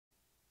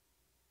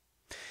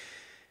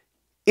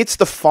It's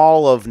the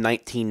fall of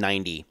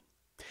 1990.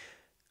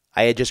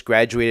 I had just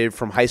graduated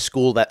from high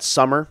school that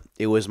summer.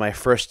 It was my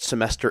first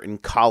semester in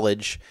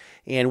college.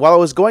 And while I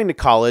was going to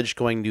college,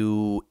 going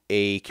to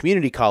a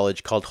community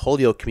college called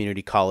Holyoke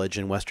Community College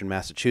in Western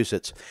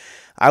Massachusetts,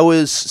 I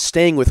was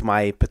staying with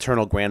my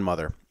paternal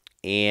grandmother.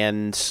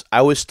 And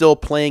I was still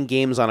playing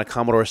games on a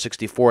Commodore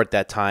 64 at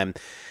that time.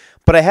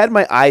 But I had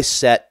my eyes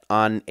set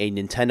on a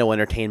Nintendo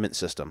Entertainment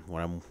System,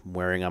 what I'm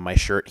wearing on my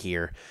shirt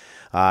here.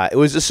 It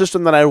was a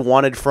system that I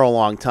wanted for a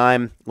long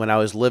time. When I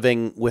was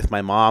living with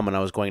my mom and I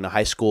was going to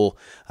high school,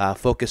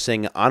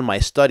 focusing on my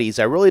studies,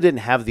 I really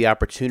didn't have the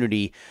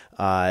opportunity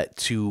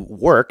to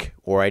work,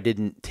 or I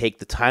didn't take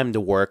the time to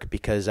work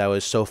because I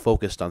was so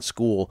focused on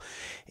school.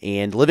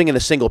 And living in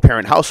a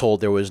single-parent household,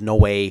 there was no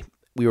way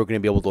we were going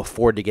to be able to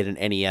afford to get an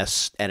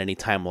NES at any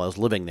time while I was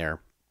living there.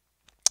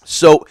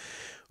 So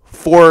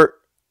for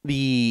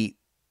the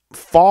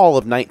fall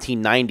of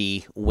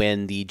 1990,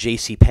 when the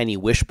JCPenney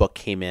wish book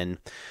came in,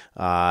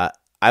 I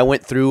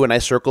went through and I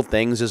circled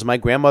things as my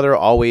grandmother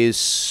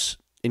always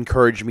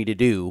encouraged me to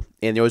do.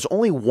 And there was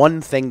only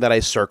one thing that I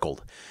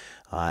circled,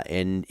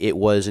 and it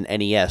was an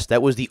NES.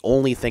 That was the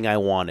only thing I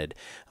wanted.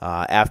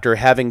 After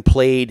having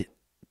played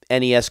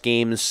NES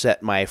games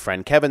at my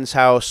friend Kevin's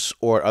house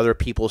or other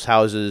people's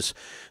houses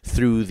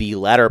through the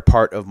latter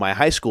part of my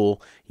high school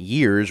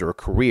years or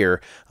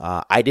career,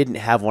 I didn't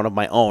have one of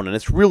my own, and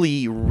it's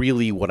really,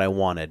 really what I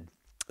wanted.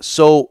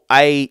 So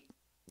I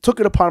took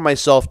it upon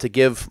myself to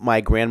give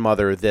my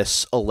grandmother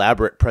this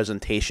elaborate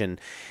presentation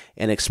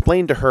and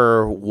explain to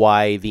her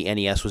why the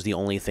NES was the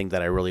only thing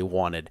that I really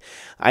wanted.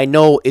 I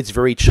know it's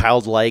very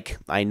childlike.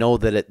 I know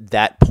that at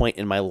that point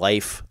in my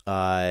life,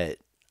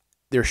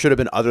 there should have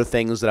been other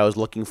things that I was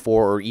looking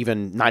for, or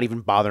even not even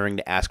bothering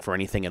to ask for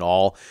anything at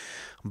all.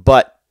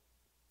 But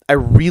I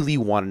really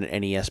wanted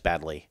an NES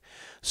badly.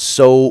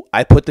 So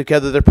I put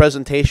together the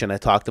presentation. I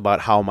talked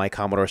about how my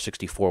Commodore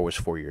 64 was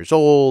 4 years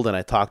old, and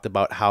I talked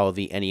about how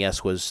the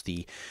NES was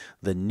the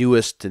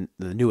newest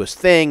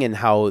thing, and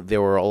how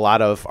there were a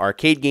lot of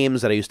arcade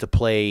games that I used to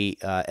play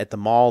at the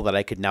mall that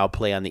I could now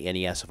play on the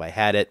NES if I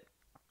had it.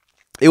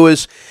 It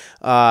was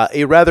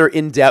a rather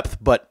in-depth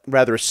but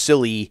rather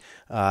silly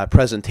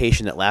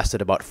presentation that lasted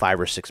about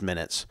 5 or 6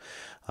 minutes.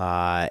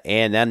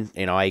 And then,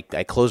 I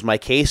closed my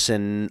case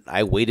and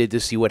I waited to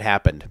see what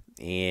happened.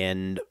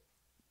 And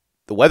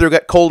the weather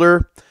got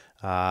colder.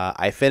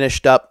 I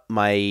finished up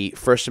my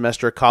first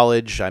semester of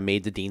college. I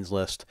made the dean's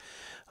list.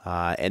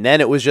 And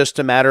then it was just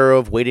a matter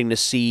of waiting to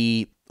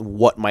see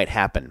what might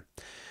happen.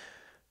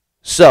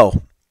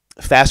 So,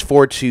 fast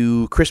forward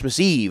to Christmas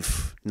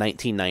Eve,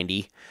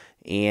 1990.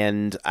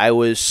 And I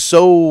was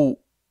so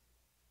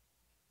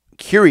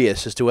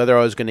curious as to whether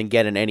I was going to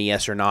get an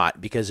NES or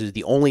not, because it's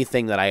the only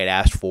thing that I had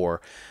asked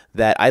for,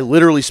 that I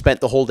literally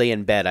spent the whole day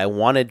in bed. I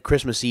wanted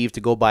Christmas Eve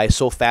to go by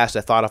so fast,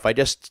 I thought if I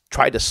just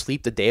tried to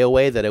sleep the day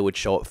away that it would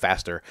show up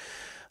faster.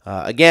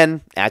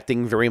 Again,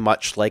 acting very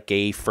much like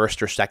a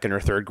first or second or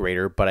third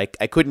grader, but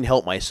I couldn't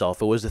help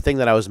myself. It was the thing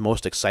that I was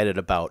most excited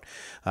about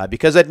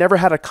because I'd never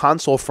had a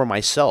console for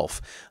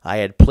myself. I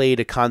had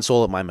played a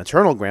console at my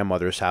maternal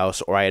grandmother's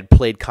house, or I had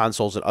played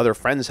consoles at other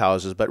friends'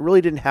 houses, but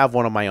really didn't have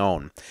one of my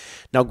own.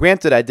 Now,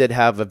 granted, I did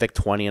have a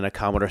VIC-20 and a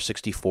Commodore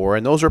 64,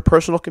 and those are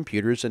personal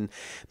computers, and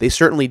they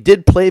certainly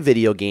did play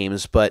video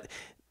games, but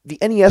the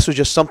NES was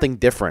just something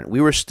different. We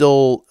were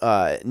still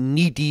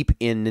knee-deep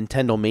in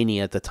Nintendo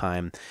Mania at the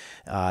time.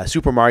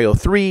 Super Mario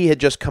 3 had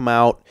just come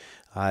out.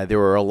 There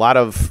were a lot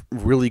of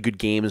really good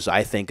games,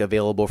 I think,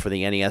 available for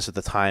the NES at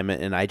the time,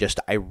 and I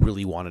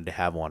really wanted to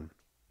have one.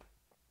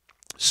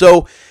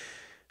 So,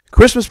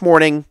 Christmas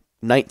morning,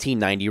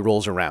 1990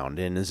 rolls around,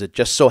 and as it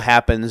just so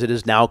happens, it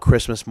is now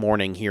Christmas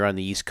morning here on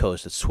the East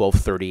Coast. It's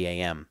 12:30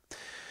 a.m.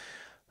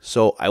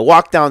 So I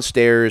walk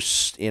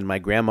downstairs, and my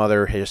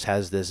grandmother just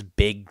has this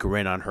big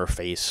grin on her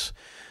face.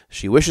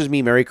 She wishes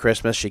me Merry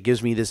Christmas. She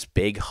gives me this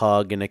big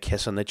hug and a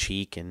kiss on the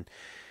cheek, and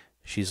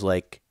she's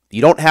like,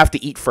 "You don't have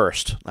to eat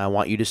first. I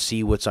want you to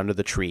see what's under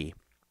the tree."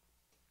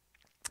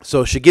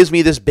 So she gives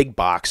me this big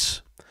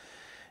box,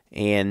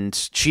 and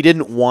she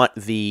didn't want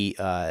the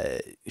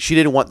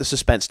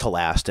suspense to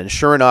last. And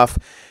sure enough,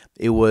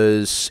 it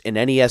was an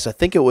NES. I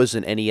think it was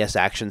an NES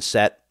action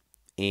set,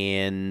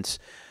 and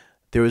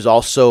there was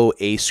also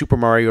a Super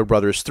Mario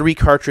Bros. 3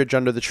 cartridge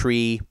under the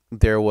tree.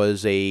 There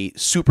was a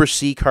Super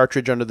C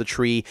cartridge under the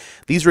tree.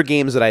 These were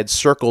games that I had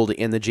circled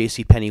in the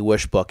JCPenney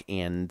wish book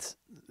and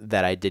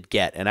that I did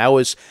get. And I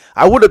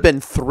would have been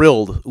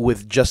thrilled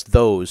with just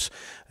those.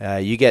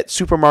 You get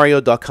Super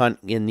Mario Duck Hunt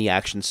in the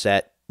action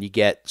set. You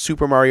get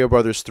Super Mario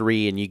Bros.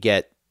 3, and you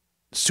get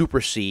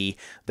Super C.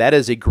 That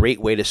is a great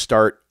way to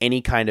start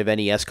any kind of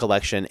NES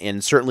collection,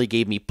 and certainly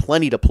gave me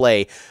plenty to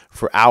play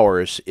for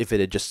hours if it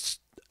had just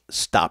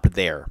stopped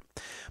there.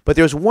 But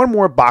there's one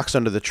more box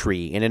under the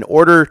tree, and in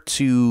order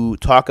to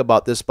talk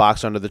about this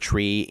box under the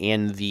tree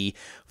and the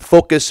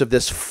focus of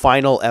this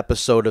final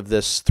episode of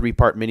this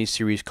 3-part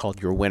miniseries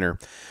called Your Winner,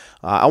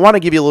 I want to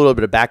give you a little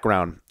bit of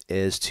background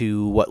as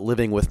to what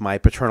living with my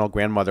paternal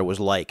grandmother was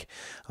like.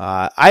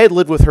 I had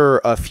lived with her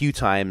a few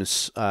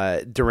times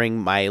during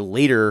my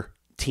later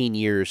teen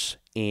years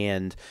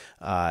and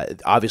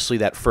obviously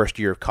that first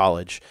year of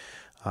college.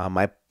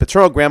 My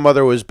paternal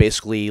grandmother was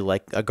basically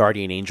like a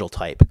guardian angel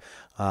type.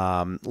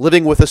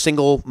 Living with a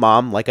single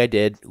mom, like I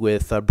did,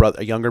 with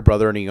a younger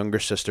brother and a younger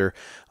sister,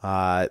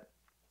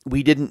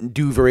 we didn't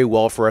do very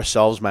well for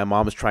ourselves. My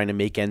mom was trying to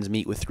make ends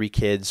meet with 3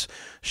 kids.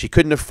 She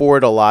couldn't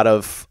afford a lot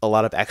of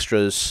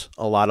extras,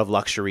 a lot of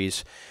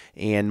luxuries.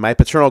 And my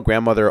paternal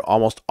grandmother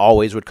almost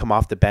always would come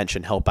off the bench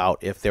and help out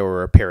if there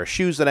were a pair of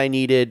shoes that I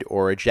needed,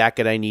 or a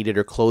jacket I needed,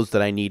 or clothes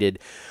that I needed,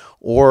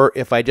 or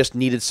if I just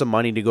needed some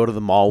money to go to the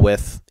mall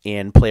with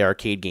and play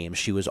arcade games.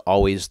 She was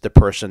always the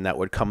person that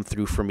would come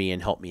through for me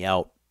and help me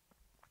out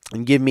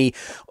and give me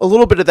a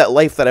little bit of that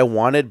life that I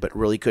wanted but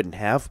really couldn't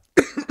have.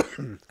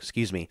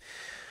 Excuse me.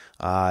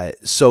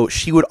 So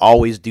she would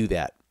always do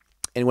that.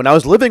 And when I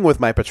was living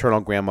with my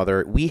paternal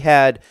grandmother, we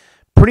had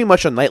pretty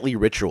much a nightly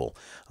ritual.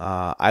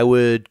 I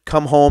would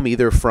come home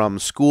either from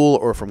school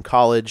or from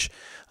college.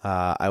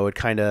 I would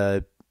kind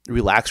of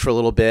relax for a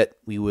little bit.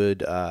 We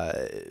would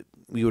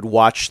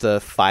watch the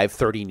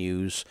 5:30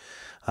 news.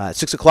 At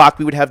 6 o'clock,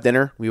 we would have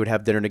dinner. We would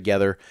have dinner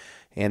together.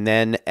 And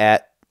then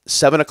at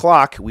 7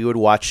 o'clock, we would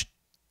watch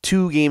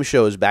 2 game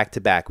shows back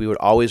to back. We would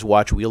always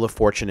watch Wheel of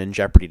Fortune and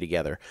Jeopardy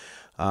together.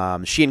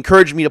 She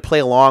encouraged me to play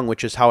along,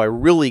 which is how I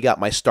really got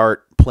my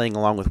start playing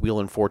along with Wheel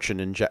of Fortune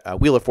and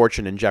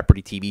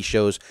Jeopardy TV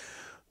shows,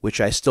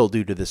 which I still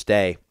do to this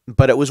day.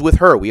 But it was with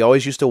her. We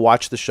always used to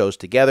watch the shows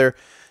together.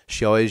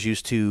 She always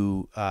used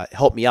to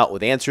help me out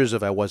with answers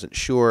if I wasn't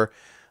sure.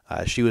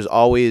 She was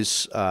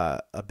always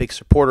a big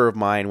supporter of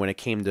mine when it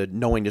came to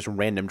knowing just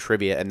random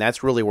trivia, and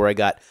that's really where I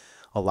got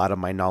a lot of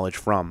my knowledge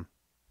from.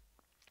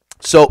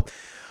 So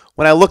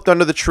when I looked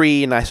under the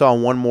tree and I saw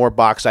one more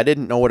box, I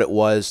didn't know what it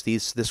was.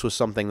 This was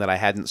something that I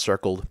hadn't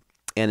circled.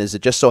 And as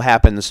it just so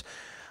happens,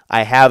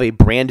 I have a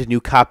brand new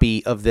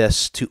copy of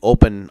this to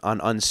open on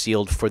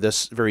Unsealed for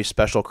this very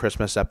special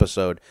Christmas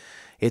episode.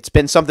 It's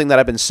been something that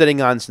I've been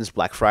sitting on since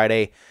Black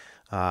Friday,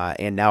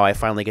 and now I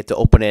finally get to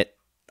open it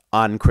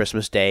on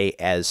Christmas Day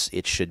as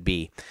it should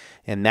be.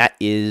 And that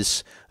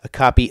is a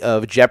copy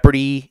of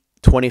Jeopardy!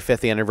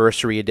 25th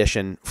Anniversary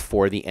Edition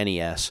for the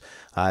NES.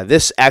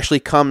 This actually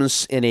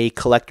comes in a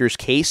collector's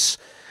case.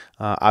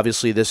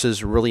 Obviously, this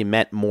is really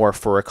meant more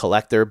for a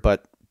collector,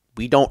 but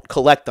we don't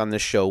collect on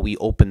this show. We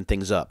open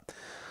things up.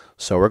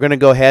 So we're going to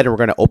go ahead and we're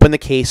going to open the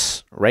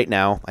case right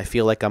now. I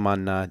feel like I'm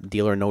on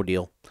Deal or No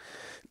Deal.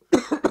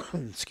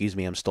 Excuse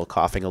me, I'm still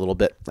coughing a little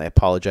bit. I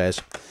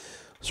apologize.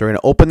 So we're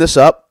going to open this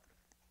up,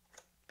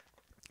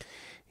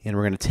 and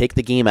we're going to take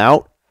the game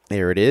out.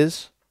 There it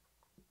is.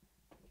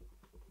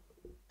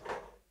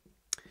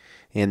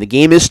 And the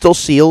game is still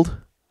sealed.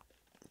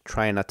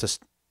 Trying not to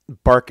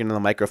bark into the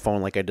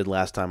microphone like I did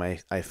last time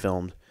I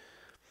filmed.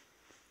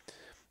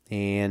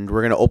 And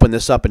we're going to open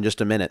this up in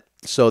just a minute.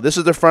 So this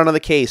is the front of the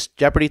case,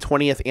 Jeopardy!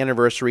 20th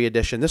Anniversary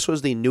Edition. This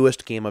was the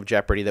newest game of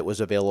Jeopardy that was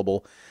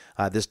available.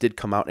 This did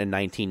come out in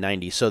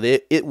 1990. So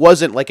it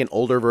wasn't like an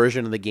older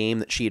version of the game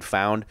that she had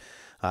found.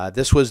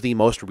 This was the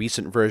most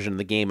recent version of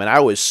the game, and I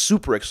was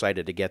super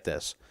excited to get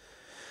this.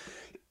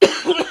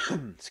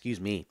 Excuse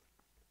me.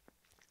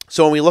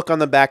 So when we look on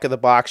the back of the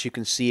box, you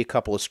can see a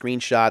couple of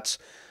screenshots,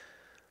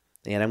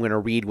 and I'm going to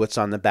read what's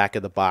on the back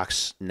of the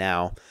box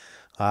now.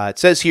 It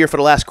says here, for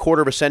the last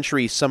quarter of a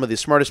century, some of the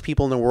smartest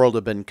people in the world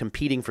have been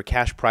competing for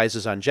cash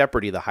prizes on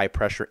Jeopardy! The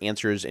high-pressure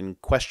answers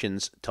and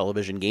questions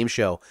television game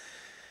show.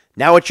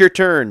 Now it's your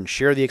turn.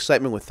 Share the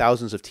excitement with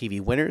thousands of TV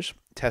winners.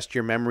 Test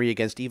your memory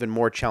against even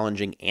more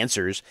challenging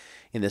answers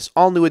in this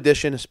all-new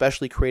edition,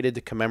 especially created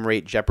to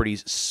commemorate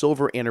Jeopardy's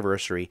silver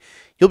anniversary.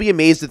 You'll be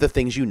amazed at the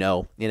things you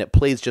know, and it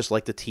plays just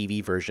like the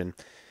TV version.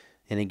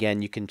 And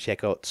again, you can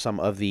check out some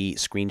of the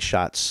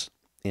screenshots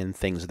and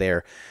things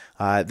there.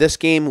 This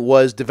game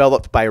was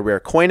developed by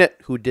Rare Coin It,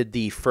 who did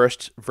the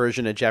first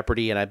version of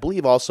Jeopardy, and I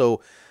believe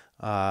also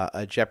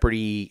a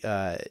Jeopardy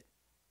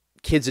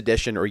Kids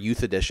Edition or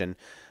Youth Edition.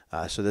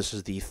 So this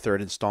is the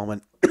third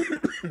installment,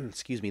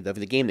 excuse me, of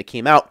the game that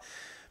came out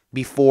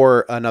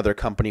before another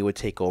company would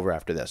take over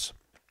after this.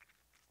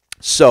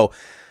 So,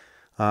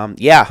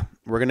 yeah,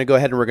 we're going to go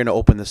ahead and we're going to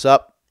open this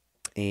up.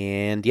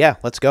 And, yeah,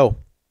 let's go.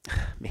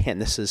 Man,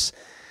 this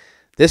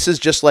is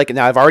just like,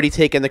 now I've already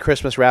taken the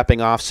Christmas wrapping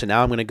off, so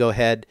now I'm going to go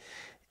ahead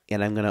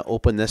and I'm going to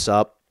open this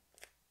up.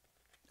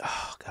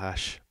 Oh,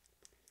 gosh.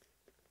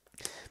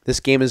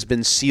 This game has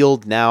been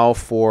sealed now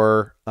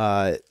for,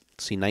 let's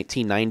see,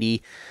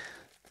 1990.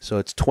 So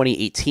it's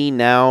 2018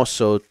 now,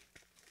 so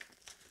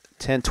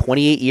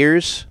 28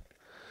 years.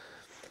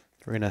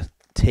 We're going to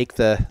take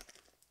the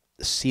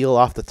seal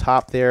off the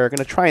top there. I'm going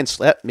to try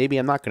and maybe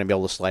I'm not going to be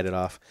able to slide it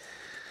off.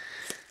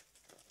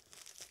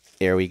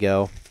 There we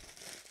go.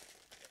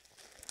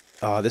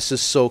 Oh, this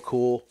is so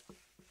cool.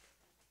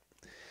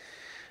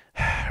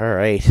 All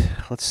right,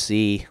 let's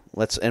see.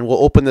 And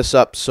we'll open this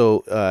up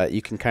so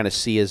you can kind of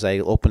see as I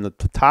open the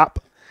top.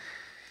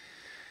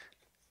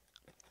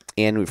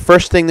 And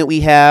first thing that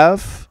we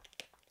have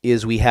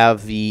is we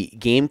have the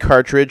game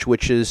cartridge,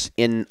 which is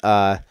in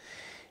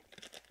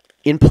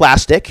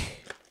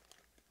plastic,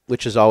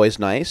 which is always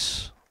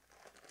nice.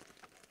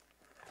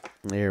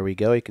 There we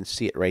go. You can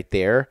see it right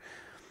there.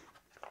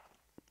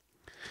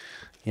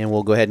 And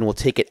we'll go ahead and we'll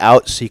take it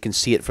out so you can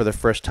see it for the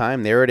first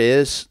time. There it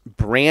is.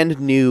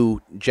 Brand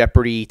new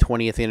Jeopardy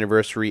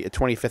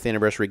 25th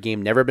anniversary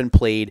game. Never been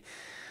played.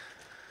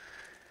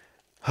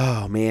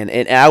 Oh, man.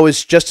 And I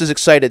was just as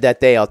excited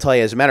that day, I'll tell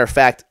you. As a matter of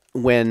fact,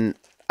 when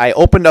I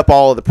opened up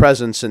all of the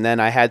presents and then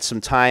I had some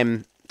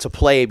time to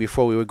play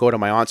before we would go to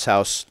my aunt's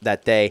house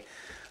that day,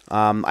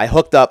 I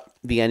hooked up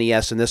the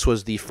NES, and this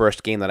was the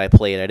first game that I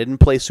played. I didn't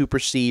play Super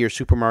C or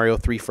Super Mario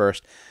 3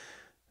 first.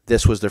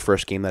 This was the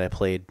first game that I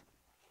played.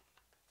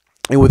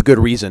 And with good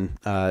reason,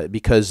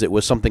 because it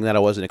was something that I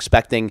wasn't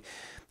expecting,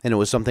 and it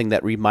was something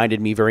that reminded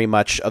me very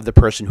much of the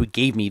person who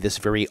gave me this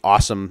very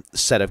awesome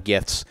set of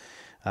gifts,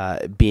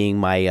 being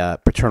my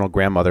paternal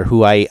grandmother,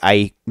 who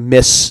I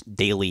miss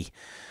daily.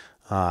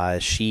 I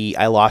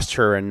lost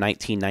her in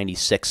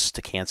 1996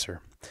 to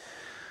cancer.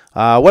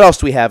 What else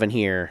do we have in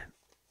here?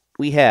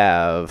 We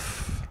have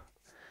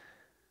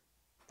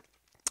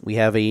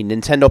a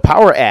Nintendo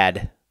Power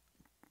ad.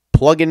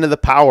 Plug into the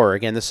power.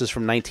 Again, this is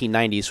from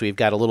 1990, so we've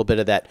got a little bit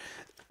of that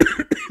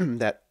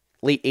that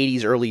late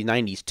 80s, early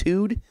 90s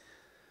tude.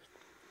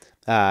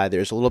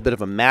 There's a little bit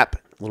of a map,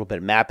 a little bit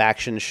of map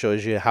action.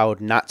 Shows you how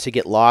not to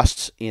get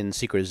lost in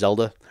Secret of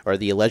Zelda, or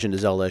the Legend of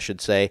Zelda, I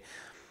should say.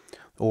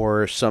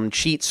 Or some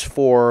cheats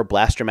for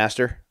Blaster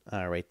Master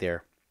right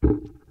there.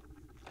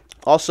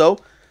 Also,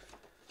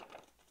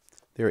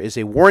 there is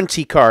a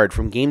warranty card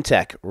from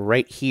GameTech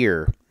right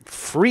here.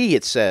 Free,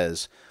 it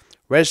says.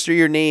 Register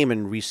your name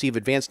and receive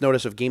advance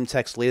notice of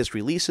GameTech's latest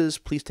releases.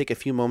 Please take a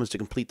few moments to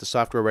complete the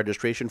software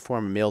registration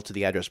form and mail to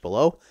the address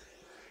below.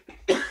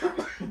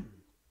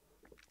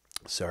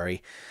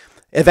 Sorry.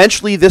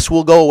 Eventually, this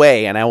will go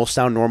away, and I will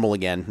sound normal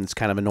again. It's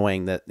kind of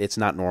annoying that it's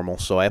not normal,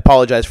 so I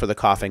apologize for the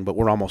coughing, but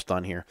we're almost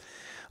done here.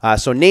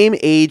 So name,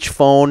 age,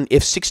 phone,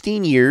 if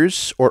 16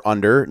 years or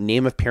under,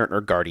 name of parent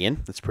or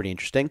guardian. That's pretty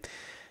interesting.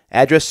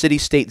 Address, city,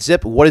 state,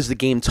 zip. What is the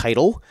game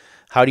title?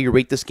 How do you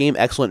rate this game?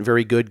 Excellent,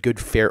 very good, good,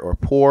 fair, or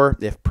poor?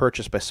 If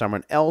purchased by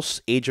someone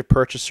else. Age of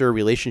purchaser,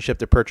 relationship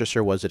to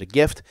purchaser, was it a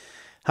gift?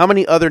 How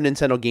many other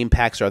Nintendo game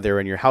packs are there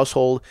in your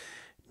household?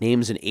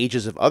 Names and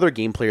ages of other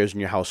game players in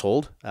your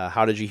household.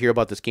 How did you hear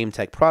about this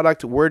GameTech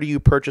product? Where do you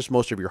purchase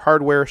most of your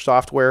hardware,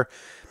 software?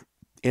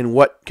 And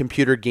what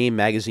computer game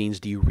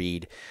magazines do you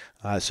read?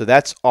 So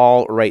that's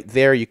all right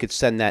there. You could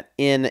send that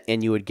in,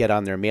 and you would get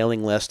on their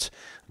mailing list.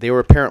 They were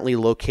apparently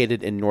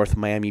located in North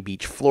Miami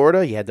Beach,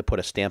 Florida. You had to put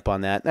a stamp on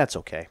that. That's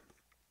okay.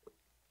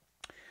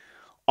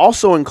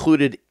 Also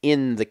included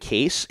in the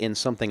case, and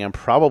something I'm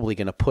probably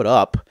going to put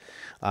up,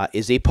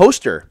 is a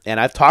poster. And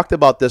I've talked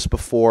about this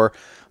before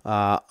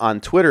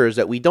on Twitter, is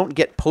that we don't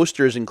get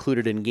posters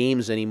included in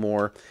games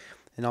anymore.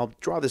 And I'll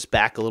draw this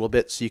back a little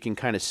bit so you can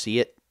kind of see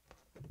it.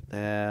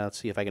 Let's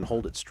see if I can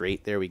hold it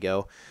straight. There we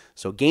go.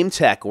 So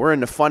GameTech, we're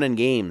into fun and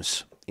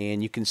games.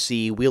 And you can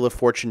see Wheel of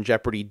Fortune,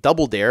 Jeopardy,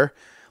 Double Dare.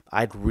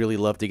 I'd really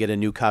love to get a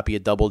new copy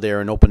of Double Dare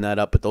and open that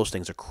up, but those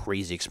things are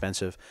crazy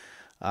expensive.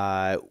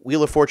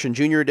 Wheel of Fortune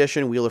Junior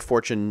Edition, Wheel of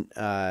Fortune,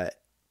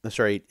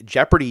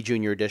 Jeopardy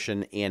Junior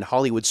Edition, and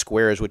Hollywood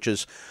Squares, which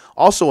is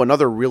also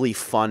another really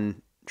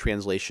fun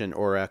translation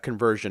or a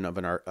conversion of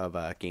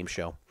a game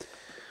show.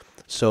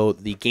 So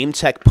the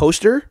GameTech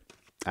poster,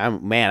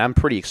 I'm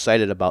pretty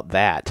excited about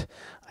that.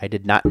 I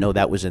did not know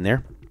that was in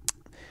there.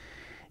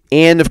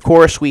 And, of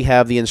course, we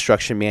have the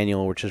instruction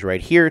manual, which is right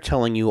here,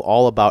 telling you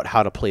all about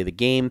how to play the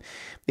game.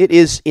 It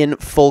is in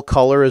full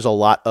color, as a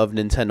lot of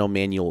Nintendo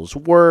manuals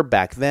were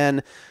back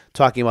then,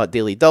 talking about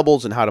daily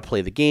doubles and how to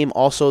play the game.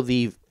 Also,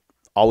 the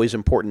always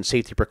important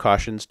safety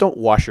precautions. Don't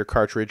wash your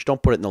cartridge.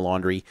 Don't put it in the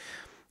laundry.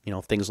 You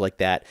know, things like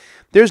that.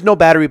 There's no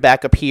battery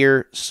backup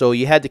here, so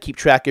you had to keep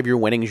track of your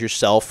winnings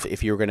yourself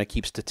if you were going to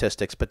keep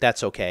statistics, but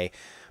that's okay.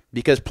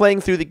 Because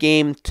playing through the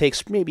game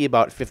takes maybe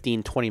about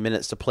 15-20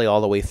 minutes to play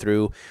all the way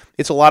through.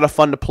 It's a lot of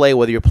fun to play,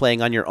 whether you're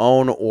playing on your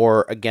own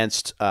or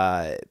against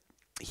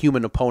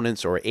human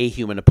opponents, or a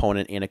human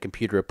opponent and a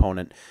computer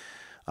opponent.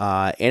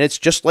 And it's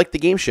just like the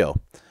game show.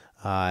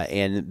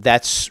 And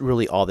that's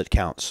really all that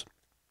counts.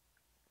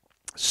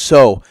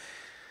 So,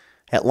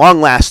 at long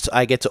last,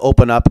 I get to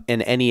open up an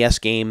NES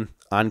game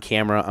on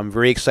camera. I'm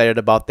very excited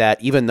about that,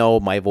 even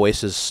though my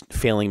voice is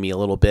failing me a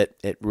little bit.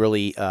 It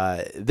really,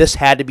 this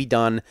had to be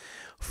done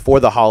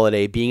for the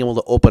holiday. Being able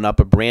to open up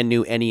a brand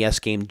new NES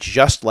game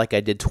just like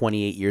I did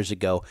 28 years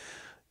ago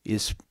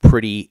is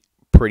pretty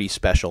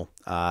special.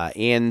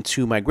 And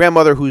to my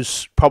grandmother,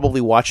 who's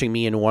probably watching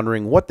me and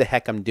wondering what the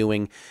heck I'm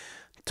doing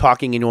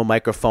talking into a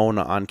microphone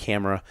on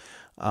camera,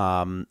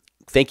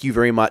 thank you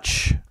very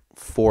much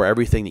for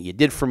everything that you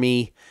did for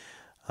me.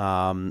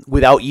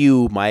 Without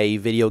you, my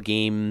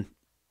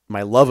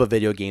love of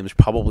video games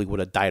probably would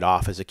have died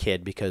off as a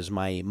kid, because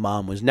my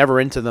mom was never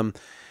into them.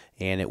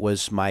 And it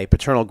was my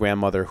paternal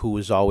grandmother who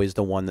was always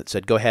the one that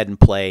said, go ahead and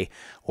play,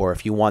 or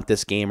if you want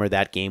this game or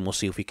that game, we'll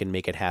see if we can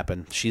make it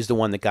happen. She's the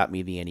one that got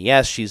me the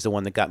NES. She's the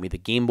one that got me the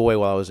Game Boy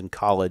while I was in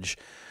college.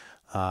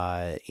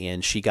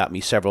 And she got me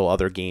several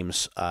other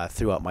games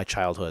throughout my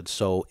childhood.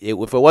 So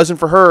if it wasn't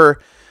for her,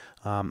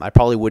 I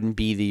probably wouldn't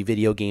be the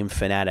video game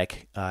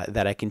fanatic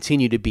that I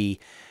continue to be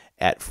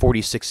at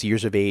 46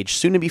 years of age,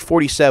 soon to be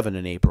 47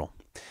 in April.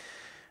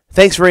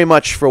 Thanks very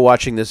much for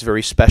watching this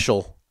very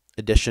special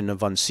edition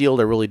of Unsealed.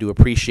 I really do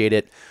appreciate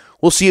it.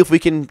 We'll see if we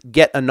can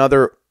get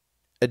another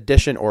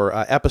edition or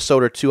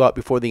episode or two out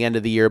before the end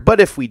of the year. But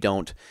if we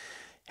don't,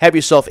 have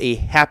yourself a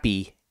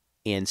happy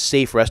and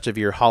safe rest of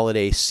your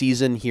holiday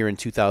season here in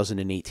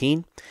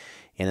 2018.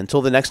 And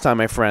until the next time,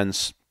 my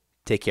friends,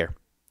 take care.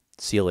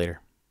 See you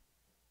later.